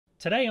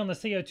Today on the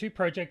CO2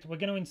 project, we're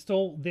going to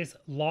install this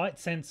light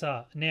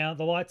sensor. Now,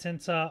 the light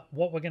sensor,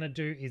 what we're going to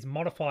do is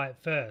modify it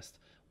first.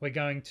 We're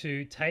going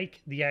to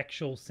take the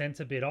actual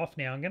sensor bit off.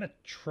 Now, I'm going to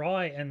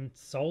try and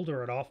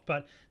solder it off,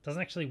 but it doesn't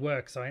actually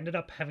work. So I ended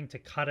up having to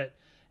cut it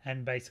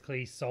and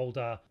basically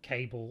solder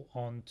cable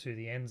onto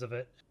the ends of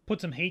it.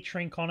 Put some heat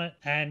shrink on it,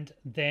 and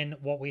then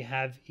what we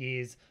have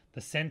is the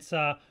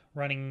sensor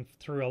running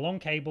through a long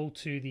cable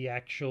to the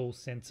actual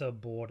sensor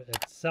board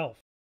itself.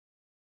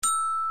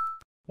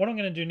 What I'm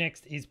going to do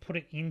next is put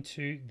it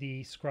into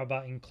the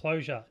scrubber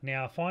enclosure.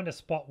 Now find a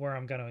spot where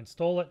I'm going to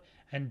install it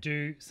and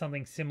do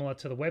something similar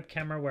to the web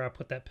camera where I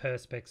put that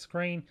Perspex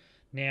screen.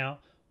 Now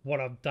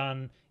what I've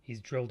done is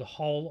drilled a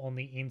hole on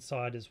the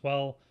inside as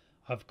well.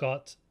 I've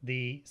got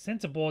the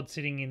sensor board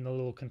sitting in the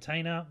little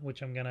container,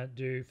 which I'm going to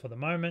do for the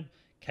moment.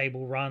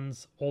 Cable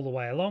runs all the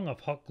way along. I've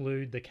hot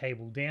glued the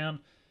cable down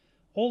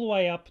all the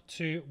way up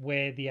to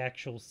where the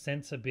actual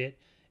sensor bit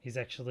is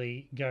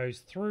actually goes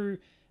through,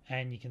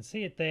 and you can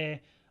see it there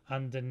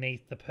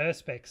underneath the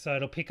Perspex. So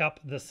it'll pick up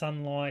the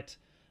sunlight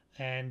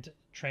and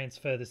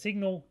transfer the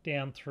signal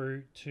down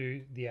through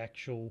to the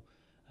actual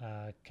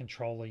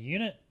controller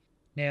unit.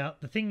 Now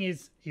the thing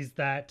is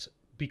that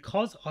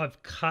because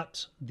I've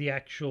cut the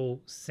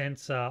actual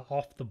sensor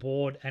off the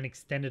board and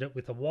extended it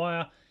with a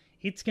wire,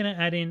 it's going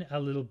to add in a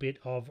little bit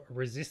of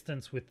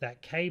resistance with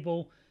that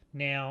cable.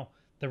 Now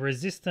the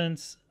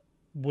resistance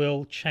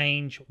will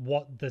change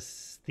what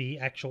the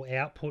actual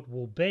output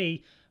will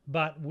be,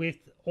 but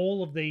with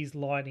all of these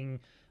lighting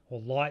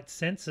or light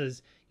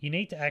sensors, you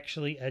need to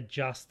actually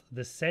adjust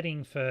the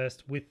setting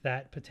first with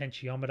that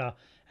potentiometer,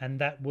 and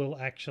that will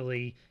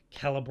actually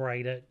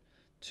calibrate it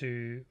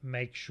to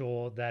make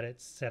sure that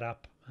it's set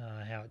up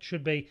how it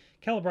should be.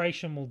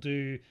 Calibration will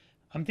do,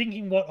 I'm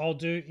thinking what I'll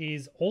do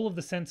is all of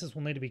the sensors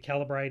will need to be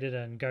calibrated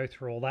and go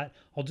through all that.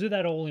 I'll do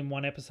that all in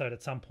one episode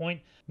at some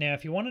point. Now,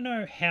 if you want to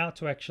know how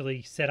to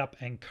actually set up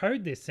and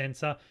code this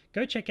sensor,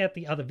 go check out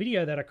the other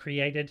video that I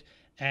created.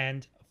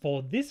 And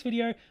for this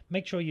video,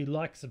 make sure you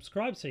like,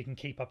 subscribe so you can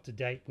keep up to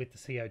date with the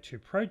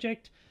CO2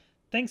 project.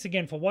 Thanks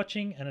again for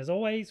watching, and as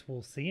always,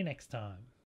 we'll see you next time.